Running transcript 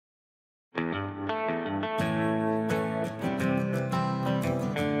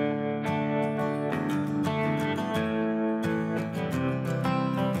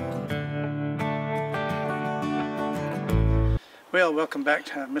Well, welcome back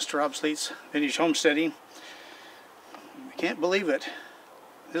to Mr. Obsolete's Vintage Homesteading. I can't believe it.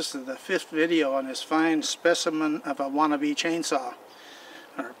 This is the 5th video on this fine specimen of a wannabe chainsaw,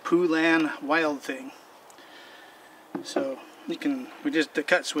 our Poulan Wild Thing. So we just the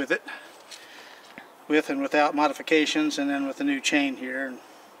cuts with it, with and without modifications, and then with the new chain here. And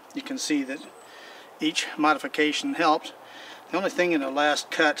you can see that each modification helped. The only thing in the last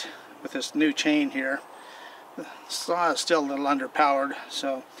cut with this new chain here, the saw is still a little underpowered,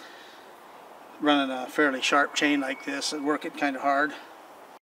 so running a fairly sharp chain like this and work it kind of hard.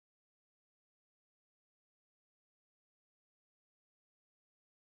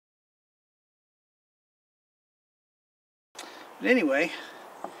 But anyway,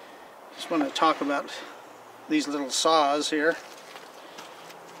 just want to talk about these little saws here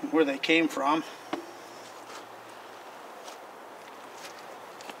and where they came from.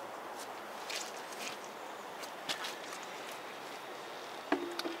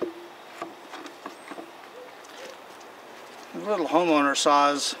 The little homeowner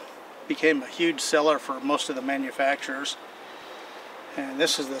saws became a huge seller for most of the manufacturers, and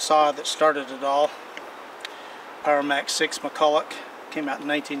this is the saw that started it all. Power Max 6 McCulloch, came out in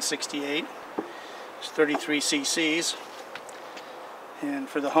 1968. It's 33 cc's, and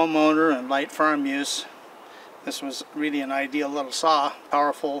for the homeowner and light farm use, this was really an ideal little saw.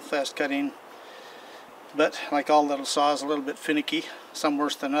 Powerful, fast cutting, but like all little saws, a little bit finicky, some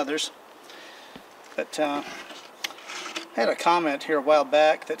worse than others. But I had a comment here a while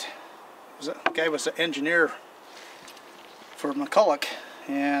back that a guy was an engineer for McCulloch,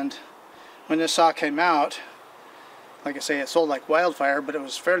 and when this saw came out, like I say, it sold like wildfire, but it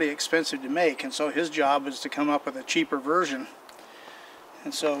was fairly expensive to make, and so his job was to come up with a cheaper version.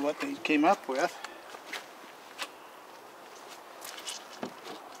 And so what they came up with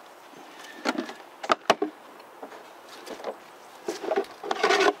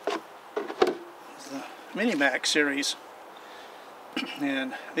is the Mini-Max series.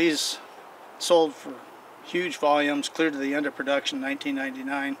 And these sold for huge volumes, clear to the end of production in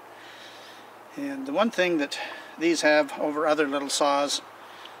 1999. And the one thing that these have over other little saws,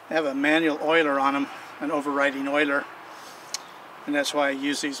 they have a manual oiler on them, an overriding oiler. And that's why I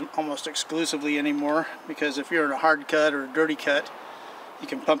use these almost exclusively anymore, because if you're in a hard cut or a dirty cut, you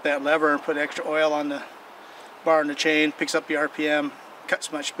can pump that lever and put extra oil on the bar and the chain, picks up the RPM,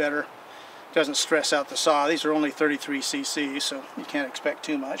 cuts much better. Doesn't stress out the saw. These are only 33 cc, so you can't expect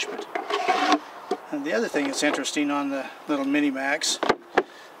too much. But and the other thing that's interesting on the little Mini-Max,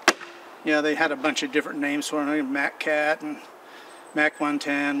 yeah, they had a bunch of different names for them, Mac Cat and Mac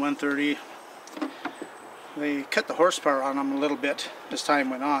 110, 130. They cut the horsepower on them a little bit as time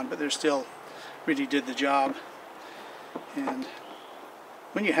went on, but they still really did the job. And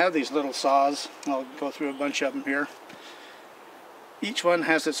when you have these little saws, I'll go through a bunch of them here. Each one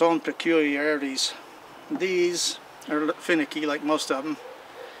has its own peculiarities. These are finicky like most of them,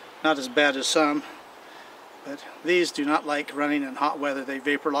 not as bad as some, but these do not like running in hot weather. They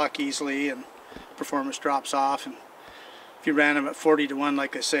vapor lock easily and performance drops off, and if you ran them at 40 to 1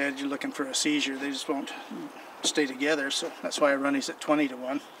 like I said, you're looking for a seizure. They just won't stay together, so that's why I run these at 20 to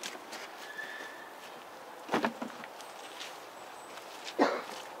 1.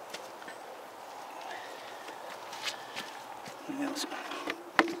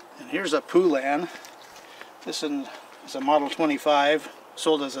 And here's a Poolan. This is a Model 25,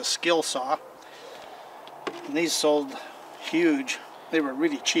 sold as a skill saw. And these sold huge. They were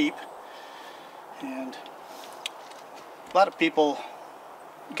really cheap. And a lot of people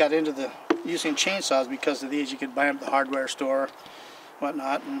got into using chainsaws because of these. You could buy them at the hardware store,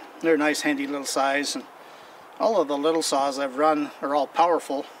 whatnot, and they're a nice handy little size. And all of the little saws I've run are all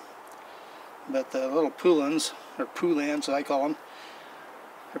powerful, but the little Poulans, or Poulans I call them,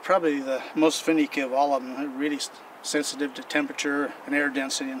 they're probably the most finicky of all of them. They're really sensitive to temperature and air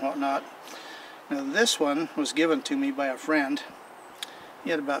density and whatnot. Now this one was given to me by a friend. He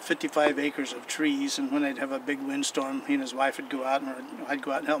had about 55 acres of trees, and when they'd have a big windstorm, he and his wife would go out, and I'd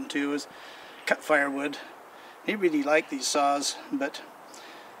go out and help him too, is cut firewood. He really liked these saws, but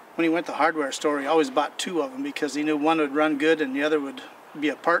when he went to the hardware store, he always bought 2 of them because he knew one would run good and the other would be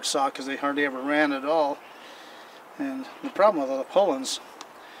a part saw because they hardly ever ran at all. And the problem with the Poulans,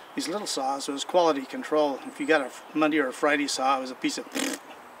 these little saws, was quality control. If you got a Monday or a Friday saw, it was a piece of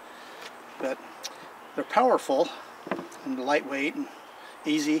but they're powerful and lightweight and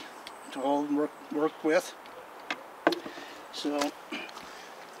easy to hold and work with. So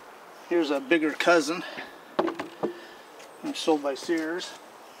here's a bigger cousin. They're sold by Sears.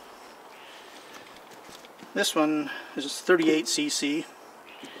 This one is 38 cc,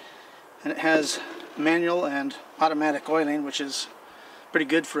 and it has manual and automatic oiling, which is pretty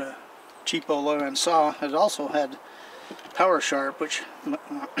good for a cheapo low-end saw. It also had power sharp, which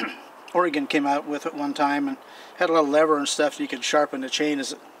Oregon came out with at one time, and had a little lever and stuff so you could sharpen the chain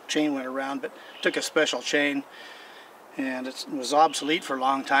as the chain went around, but took a special chain, and it was obsolete for a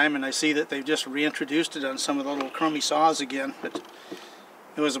long time, and I see that they've just reintroduced it on some of the little crummy saws again. But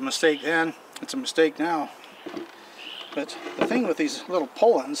it was a mistake then, it's a mistake now. But the thing with these little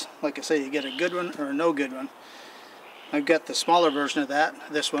Poulans, like I say, you get a good one or a no good one. I've got the smaller version of that,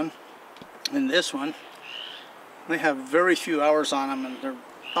 this one, and this one. They have very few hours on them, and there's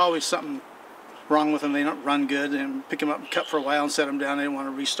always something wrong with them. They don't run good, and pick them up and cut for a while and set them down. They don't want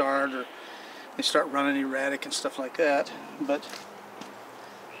to restart, or they start running erratic and stuff like that. But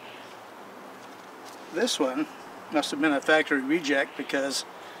this one must have been a factory reject, because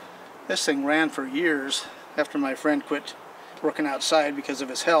this thing ran for years after my friend quit working outside because of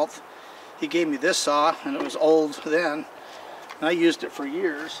his health. He gave me this saw, and it was old then, and I used it for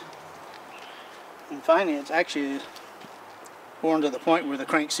years. And finally it's actually worn to the point where the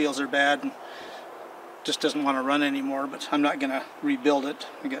crank seals are bad and just doesn't want to run anymore, but I'm not going to rebuild it.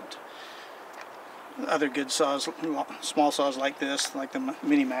 I got other good saws, small saws like this, like the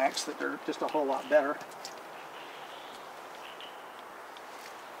Mini Max, that are just a whole lot better.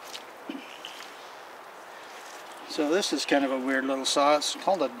 So this is kind of a weird little saw. It's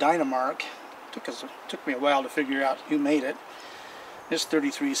called a Dynamark. Took me a while to figure out who made it. It's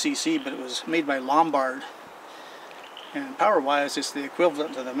 33cc, but it was made by Lombard. And power-wise, it's the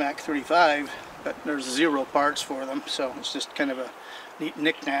equivalent to the Mac 35, but there's 0 parts for them, so it's just kind of a neat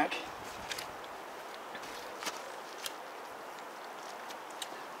knick-knack.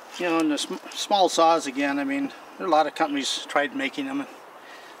 You know, and the small saws again, I mean, there are a lot of companies tried making them, and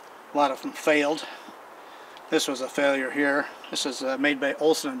a lot of them failed. This was a failure here. This is made by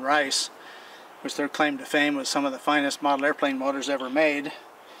Olson & Rice, which their claim to fame was some of the finest model airplane motors ever made.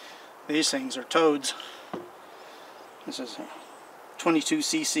 These things are toads. This is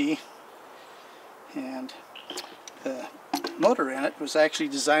 22cc, and the motor in it was actually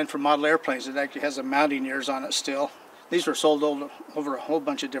designed for model airplanes. It actually has a mounting ears on it still. These were sold over a whole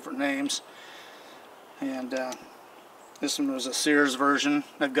bunch of different names, and this one was a Sears version.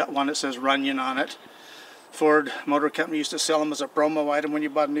 I've got one that says Runyon on it. Ford Motor Company used to sell them as a promo item when you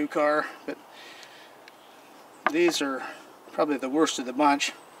bought a new car, but these are probably the worst of the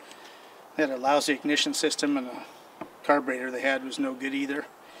bunch. They had a lousy ignition system, and the carburetor they had was no good either.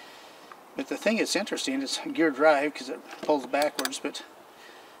 But the thing that's interesting is gear drive, because it pulls backwards. But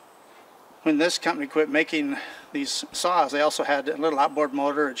when this company quit making these saws, they also had a little outboard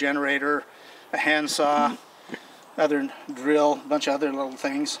motor, a generator, a handsaw, other drill, a bunch of other little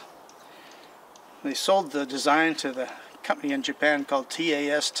things. They sold the design to the company in Japan called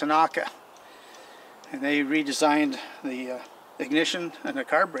TAS Tanaka, and they redesigned the ignition and the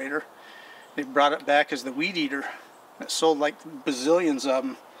carburetor. They brought it back as the Weed Eater. It sold like bazillions of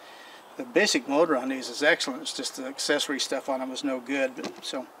them. The basic motor on these is excellent. It's just the accessory stuff on them was no good. But,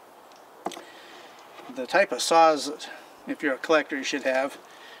 so the type of saws that, if you're a collector, you should have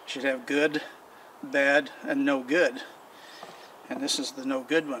good, bad, and no good. And this is the no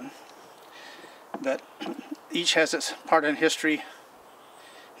good one. But each has its part in history,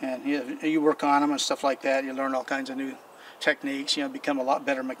 and you work on them and stuff like that. You learn all kinds of new techniques. You know, become a lot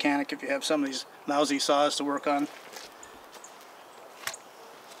better mechanic if you have some of these lousy saws to work on.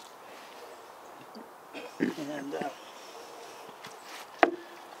 And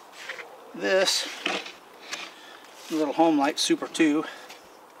this little Homelight Super 2,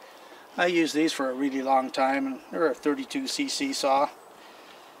 I used these for a really long time, and they're a 32cc saw,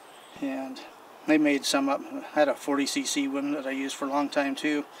 and they made some up. I had a 40cc one that I used for a long time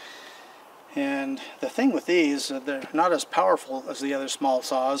too. And the thing with these, they're not as powerful as the other small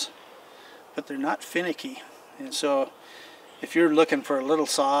saws, but they're not finicky. And so if you're looking for a little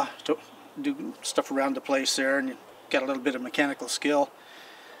saw to do stuff around the place there, and you've got a little bit of mechanical skill,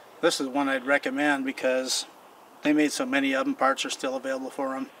 this is one I'd recommend, because they made so many of them. Parts are still available for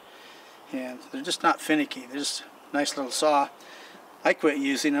them, and they're just not finicky. They're just a nice little saw. I quit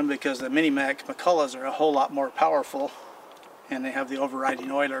using them because the Mini Mac McCulloughs are a whole lot more powerful, and they have the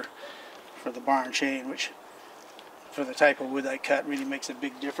overriding oiler for the bar and chain, which for the type of wood I cut really makes a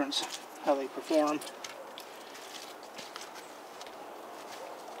big difference how they perform.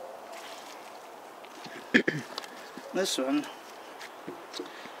 This one,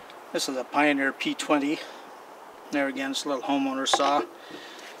 this is a Pioneer P20. There again, it's a little homeowner saw.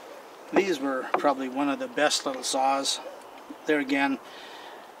 These were probably one of the best little saws. There again,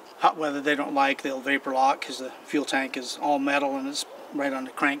 hot weather they don't like. They'll vapor lock because the fuel tank is all metal and it's right on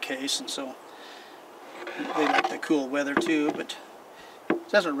the crankcase, and so They like the cool weather too, but it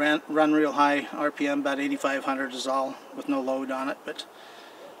doesn't run real high RPM. About 8,500 is all, with no load on it. But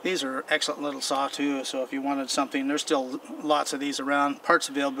these are excellent little saw too, so if you wanted something, there's still lots of these around. Parts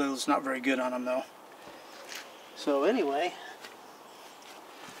availability is not very good on them though. So anyway,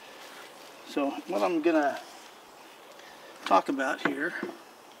 so what I'm gonna talk about here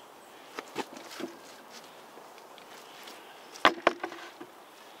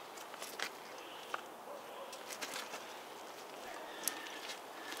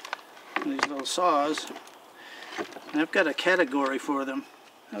these little saws, and I've got a category for them.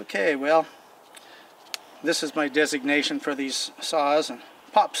 Okay, well, this is my designation for these saws, and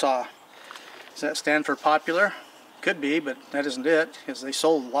pop saw. Does that stand for popular? Could be, but that isn't it, because they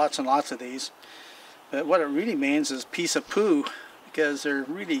sold lots and lots of these. But what it really means is piece of poo, because they're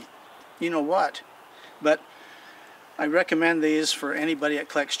really, you know what. But I recommend these for anybody that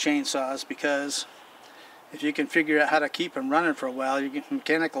collects chainsaws, because if you can figure out how to keep them running for a while, your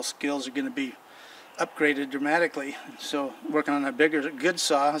mechanical skills are going to be upgraded dramatically. So working on a bigger, good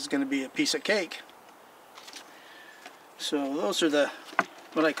saw is going to be a piece of cake. So those are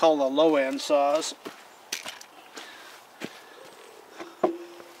what I call the low end saws.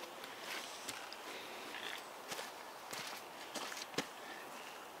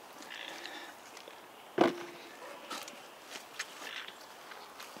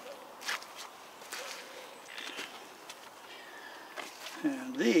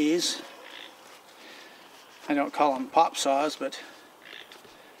 And these, I don't call them pop saws, but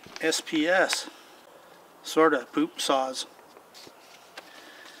SPS, sort of poop saws.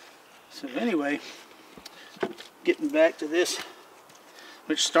 So anyway, getting back to this,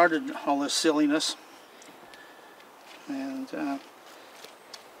 which started all this silliness, and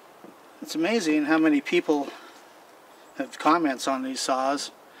it's amazing how many people have comments on these saws.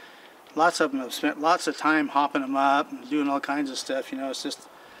 Lots of them have spent lots of time hopping them up and doing all kinds of stuff. You know, it's just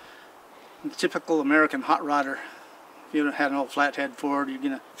a typical American hot rodder. If you had an old flathead Ford, you're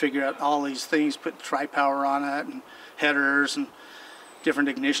going to figure out all these things, put tri-power on it, and headers, and different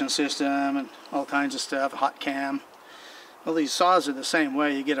ignition system, and all kinds of stuff, hot cam. Well, these saws are the same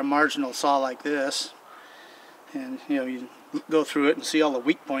way. You get a marginal saw like this, and you know, you go through it and see all the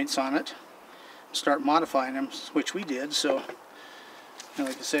weak points on it, and start modifying them, which we did. So,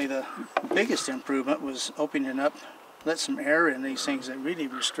 like I say, the biggest improvement was opening up, let some air in these things that are really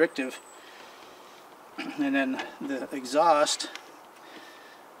restrictive. And then the exhaust,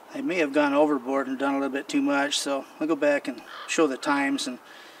 I may have gone overboard and done a little bit too much, so I'll go back and show the times. And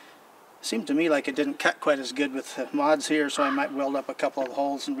it seemed to me like it didn't cut quite as good with the mods here, so I might weld up a couple of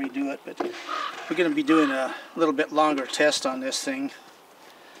holes and redo it. But we're going to be doing a little bit longer test on this thing,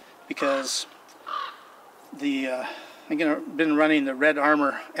 because I've been running the Red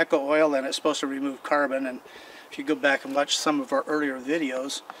Armor Eco Oil, and it's supposed to remove carbon. And if you go back and watch some of our earlier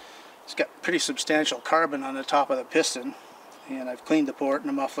videos, it's got pretty substantial carbon on the top of the piston, and I've cleaned the port and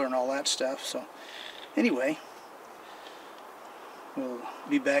the muffler and all that stuff. So anyway, we'll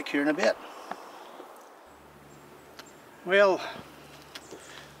be back here in a bit. Well,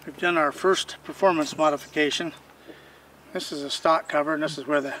 we've done our first performance modification. This is a stock cover, and this is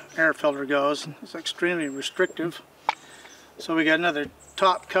where the air filter goes. It's extremely restrictive. So we got another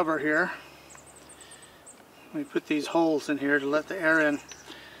top cover here. We put these holes in here to let the air in.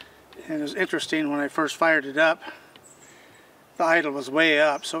 And it was interesting, when I first fired it up, the idle was way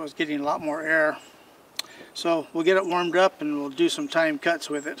up, so it was getting a lot more air. So we'll get it warmed up and we'll do some time cuts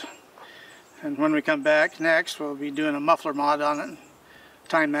with it. And when we come back next, we'll be doing a muffler mod on it and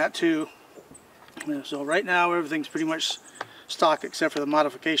time that too. So right now everything's pretty much stock except for the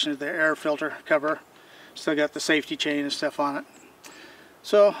modification of the air filter cover. Still got the safety chain and stuff on it.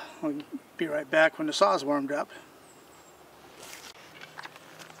 So we'll be right back when the saw's warmed up.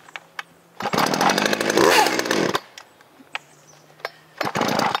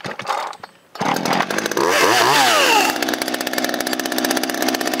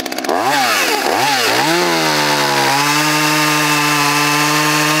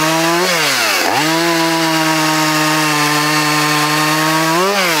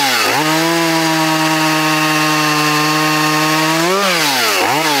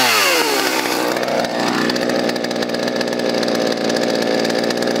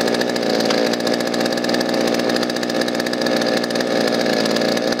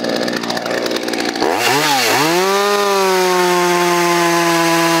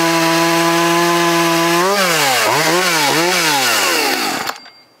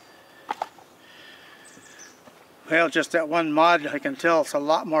 Well, just that one mod, I can tell it's a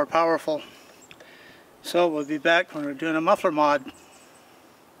lot more powerful. So we'll be back when we're doing a muffler mod.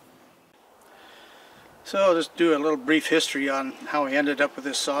 So I'll just do a little brief history on how I ended up with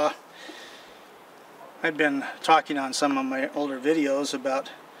this saw. I've been talking on some of my older videos about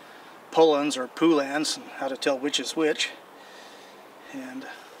Poulans or Poulans and how to tell which is which. And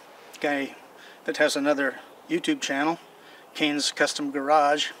a guy that has another YouTube channel, Kane's Custom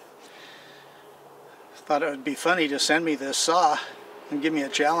Garage, thought it would be funny to send me this saw and give me a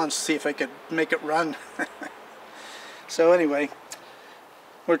challenge to see if I could make it run. So anyway,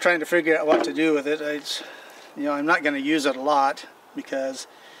 we're trying to figure out what to do with it. I'm not going to use it a lot because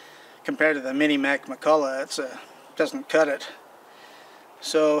compared to the Mini Mac McCullough, it doesn't cut it.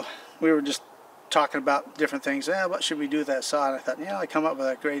 So we were just talking about different things. What should we do with that saw? And I thought, I come up with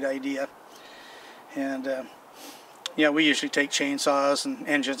a great idea. And we usually take chainsaws and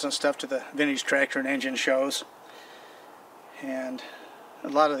engines and stuff to the vintage tractor and engine shows. And a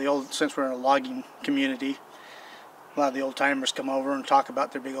lot of the old, since we're in a logging community, a lot of the old timers come over and talk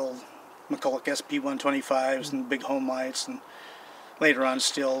about their big old McCulloch SP125s and big home lights, and later on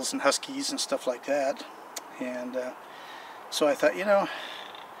Stills and Huskies and stuff like that. And so I thought,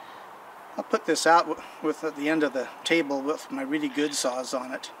 I'll put this out with at the end of the table with my really good saws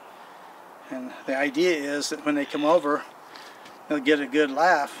on it. And the idea is that when they come over, they'll get a good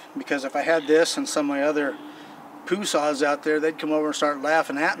laugh, because if I had this and some of my other poo saws out there, they'd come over and start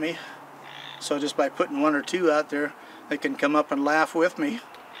laughing at me. So just by putting one or two out there, they can come up and laugh with me.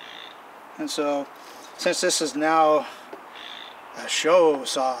 And so, since this is now a show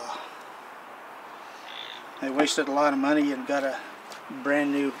saw, they wasted a lot of money and got a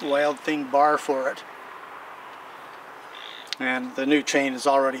brand new Wild Thing bar for it. And the new chain is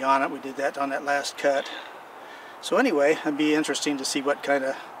already on it. We did that on that last cut. So anyway, it'd be interesting to see what kind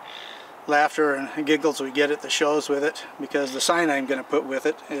of laughter and giggles we get at the shows with it, because the sign I'm going to put with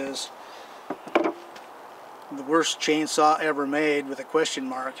it is the worst chainsaw ever made with a question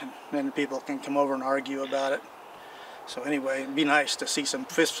mark, and then people can come over and argue about it. So anyway, it'd be nice to see some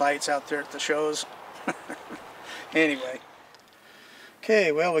fist fights out there at the shows. Anyway.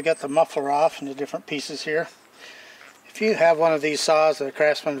 Okay, well, we got the muffler off into different pieces here. If you have one of these saws, the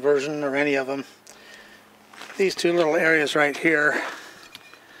Craftsman version or any of them, these two little areas right here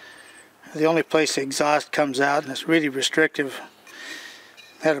are the only place the exhaust comes out, and it's really restrictive.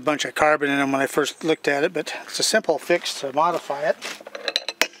 Had a bunch of carbon in them when I first looked at it, but it's a simple fix to modify it.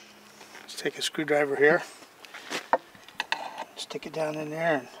 Let's take a screwdriver here, stick it down in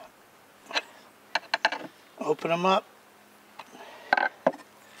there and open them up.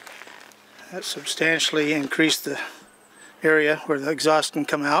 That substantially increased the area where the exhaust can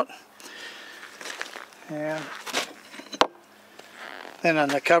come out. And then on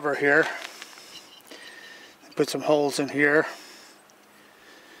the cover here, put some holes in here.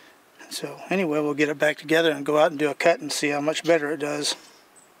 So anyway, we'll get it back together and go out and do a cut and see how much better it does.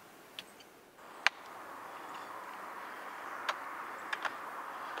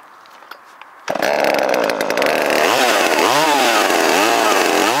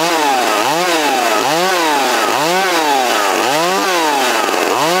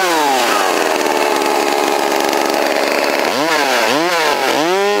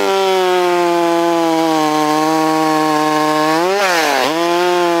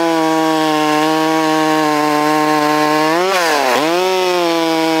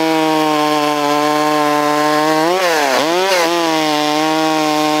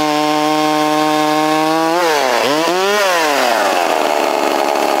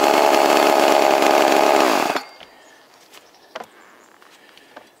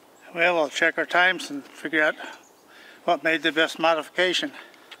 Well, we'll check our times and figure out what made the best modification.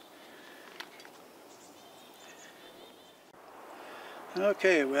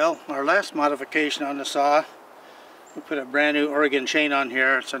 Okay, well, our last modification on the saw, we put a brand new Oregon chain on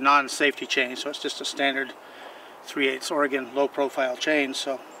here. It's a non-safety chain, so it's just a standard 3/8 Oregon low profile chain.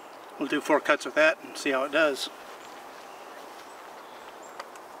 So we'll do 4 cuts with that and see how it does.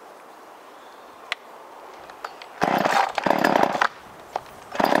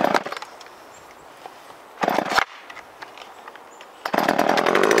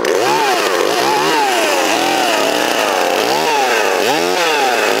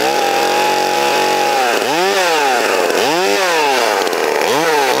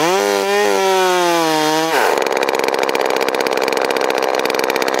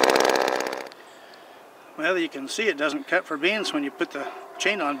 Well, you can see it doesn't cut for beans when you put the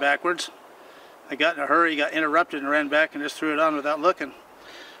chain on backwards. I got in a hurry, got interrupted and ran back and just threw it on without looking.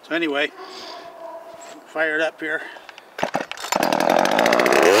 So anyway, fire it up here.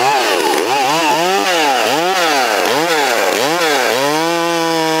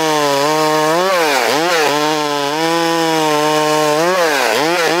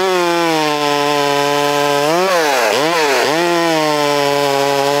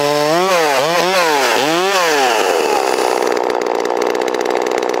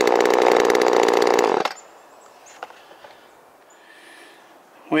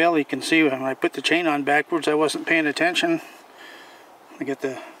 can see when I put the chain on backwards, I wasn't paying attention. I get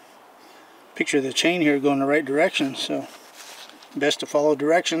the picture of the chain here going the right direction, so best to follow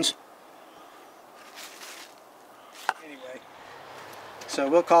directions. Anyway, so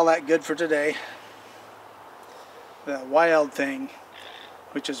we'll call that good for today. The Wild Thing,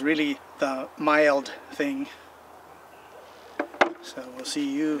 which is really the mild thing. So we'll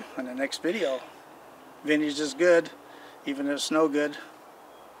see you in the next video. Vintage is good, even if it's no good.